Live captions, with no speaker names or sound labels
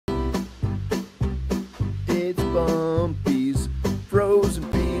It's BuMpY's frozen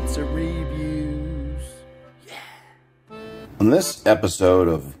pizza reviews. Yeah. On this episode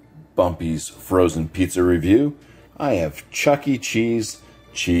of BuMpY's frozen pizza review, I have Chuck E. Cheese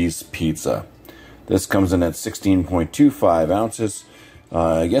cheese pizza. This comes in at 16.25 ounces.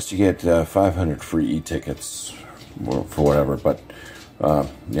 I guess you get 500 free e-tickets for whatever, but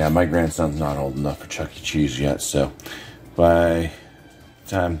yeah, my grandson's not old enough for Chuck E. Cheese yet, so by the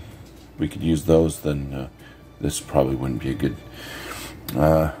time we could use those, then this probably wouldn't be a good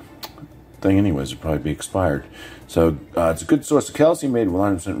thing anyways. It'd probably be expired. So it's a good source of calcium, made with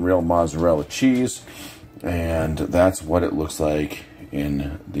 100% real mozzarella cheese, and that's what it looks like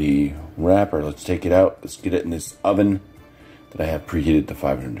in the wrapper. Let's take it out. Let's get it in this oven that I have preheated to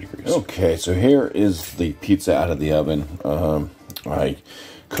 500 degrees. Okay, so here is the pizza out of the oven. I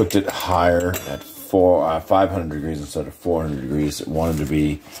cooked it higher at 500 degrees instead of 400 degrees. It wanted to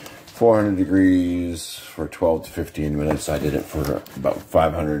be 400 degrees for 12 to 15 minutes. I did it for about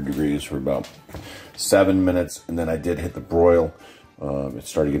 500 degrees for about 7 minutes, and then I did hit the broil. It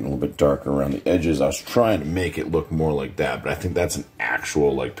started getting a little bit darker around the edges. I was trying to make it look more like that, but I think that's an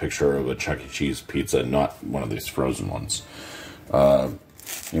actual picture of a Chuck E. Cheese pizza, not one of these frozen ones.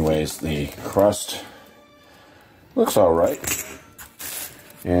 Anyways, the crust looks all right.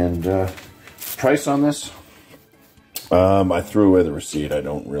 And price on this, I threw away the receipt. I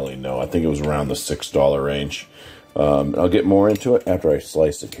don't really know. I think it was around the $6 range. I'll get more into it after I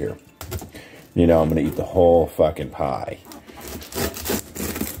slice it here. You know, I'm going to eat the whole fucking pie.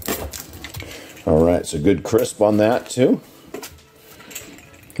 All right, so good crisp on that too.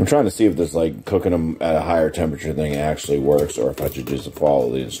 I'm trying to see if this cooking them at a higher temperature thing actually works, or if I should just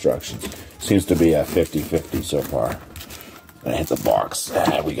follow the instructions. Seems to be at 50-50 so far. I hit the box.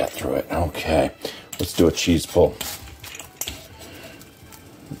 We got through it. Okay, let's do a cheese pull.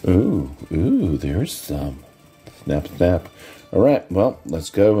 Ooh, there's some. Snap, snap. All right, well,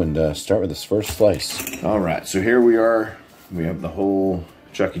 let's go and start with this first slice. All right, so here we are. We have the whole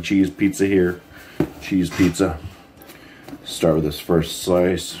Chuck E. Cheese pizza here. Cheese pizza. Start with this first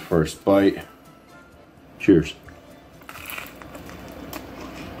slice, first bite. Cheers.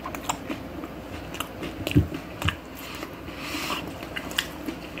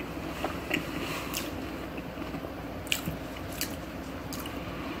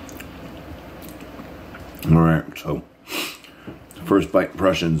 All right, so first bite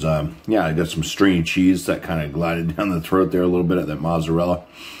impressions. Yeah, I got some stringy cheese that kind of glided down the throat there a little bit of that mozzarella.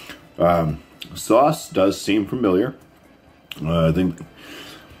 Sauce does seem familiar. I think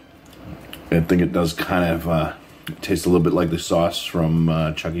it does kind of taste a little bit like the sauce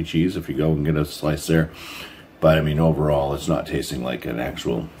from Chuck E. Cheese if you go and get a slice there. But I mean, overall, it's not tasting like an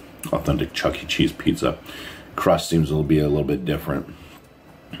actual authentic Chuck E. Cheese pizza. Crust seems to be a little bit different.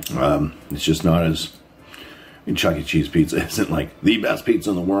 It's just not as... I mean, Chuck E. Cheese pizza isn't like the best pizza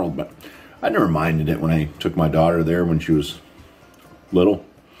in the world, but I never minded it when I took my daughter there when she was little.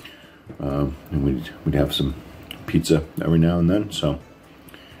 And we'd have some pizza every now and then. So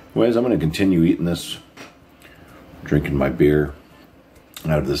anyways, I'm going to continue eating this, drinking my beer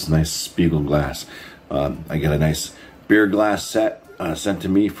out of this nice Spiegel glass. I got a nice beer glass set sent to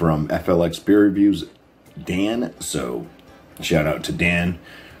me from FLX Beer Reviews, Dan. So shout out to Dan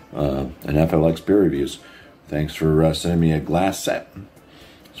and FLX Beer Reviews. Thanks for sending me a glass set.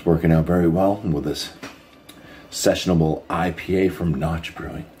 It's working out very well with this sessionable IPA from Notch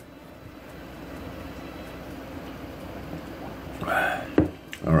Brewing.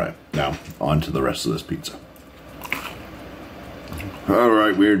 All right, now on to the rest of this pizza. All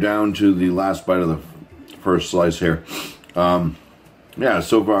right, we're down to the last bite of the first slice here. Yeah,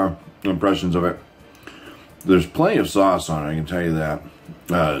 so far, impressions of it. There's plenty of sauce on it, I can tell you that.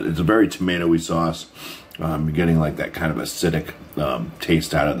 It's a very tomatoey sauce. You're getting that kind of acidic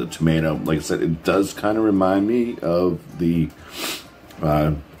taste out of the tomato. Like I said, it does kind of remind me of the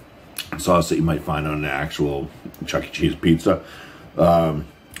sauce that you might find on an actual Chuck E. Cheese pizza.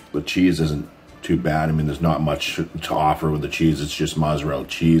 The cheese isn't too bad. I mean, there's not much to offer with the cheese. It's just mozzarella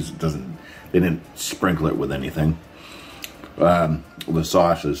cheese. They didn't sprinkle it with anything. The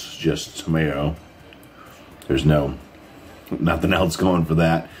sauce is just tomato. There's nothing else going for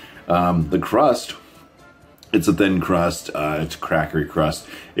that. The crust, it's a thin crust. It's a crackery crust.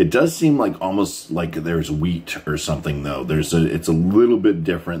 It does seem almost like there's wheat or something though. It's a little bit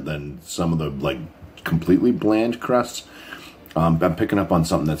different than some of the completely bland crusts. I'm picking up on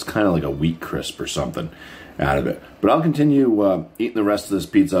something that's kind of like a wheat crisp or something out of it. But I'll continue eating the rest of this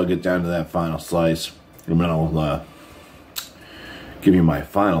pizza. I'll get down to that final slice, and then I'll give you my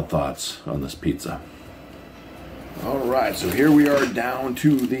final thoughts on this pizza. All right, so here we are down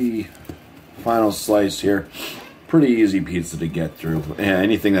to the final slice here. Pretty easy pizza to get through. Yeah,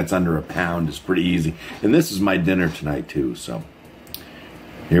 anything that's under a pound is pretty easy. And this is my dinner tonight too, so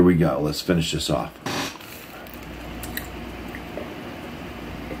here we go. Let's finish this off.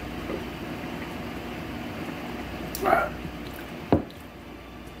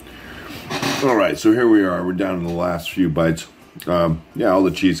 All right, so here we are. We're down to the last few bites. Yeah, all the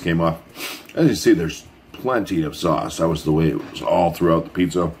cheese came off. As you see, there's plenty of sauce. That was the way it was all throughout the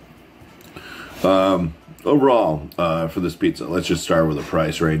pizza. Overall, for this pizza, let's just start with a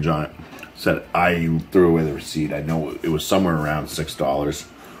price range on it. Said I threw away the receipt. I know it was somewhere around $6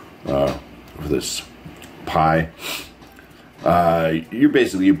 for this pie.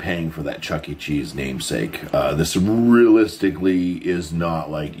 You're paying for that Chuck E. Cheese namesake. This realistically is not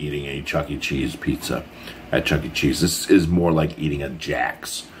like eating a Chuck E. Cheese pizza at Chuck E. Cheese. This is more like eating a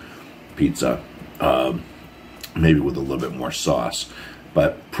Jack's pizza, maybe with a little bit more sauce,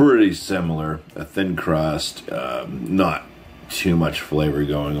 but pretty similar. A thin crust, not too much flavor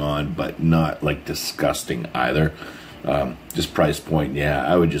going on, but not like disgusting either. Just price point, yeah,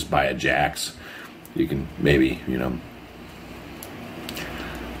 I would just buy a Jack's. You can maybe,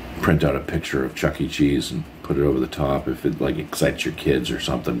 print out a picture of Chuck E. Cheese and put it over the top if it like excites your kids or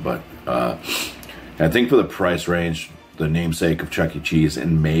something. But I think for the price range, the namesake of Chuck E. Cheese,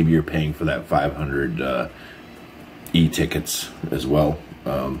 and maybe you're paying for that 500 e-tickets as well.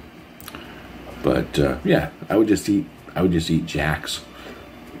 Yeah, I would just eat Jack's,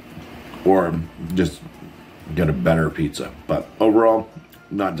 or just get a better pizza. But overall,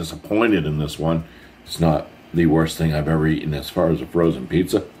 not disappointed in this one. It's not the worst thing I've ever eaten as far as a frozen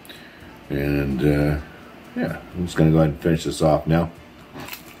pizza. And yeah, I'm just gonna go ahead and finish this off now.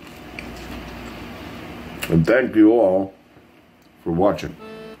 And thank you all for watching.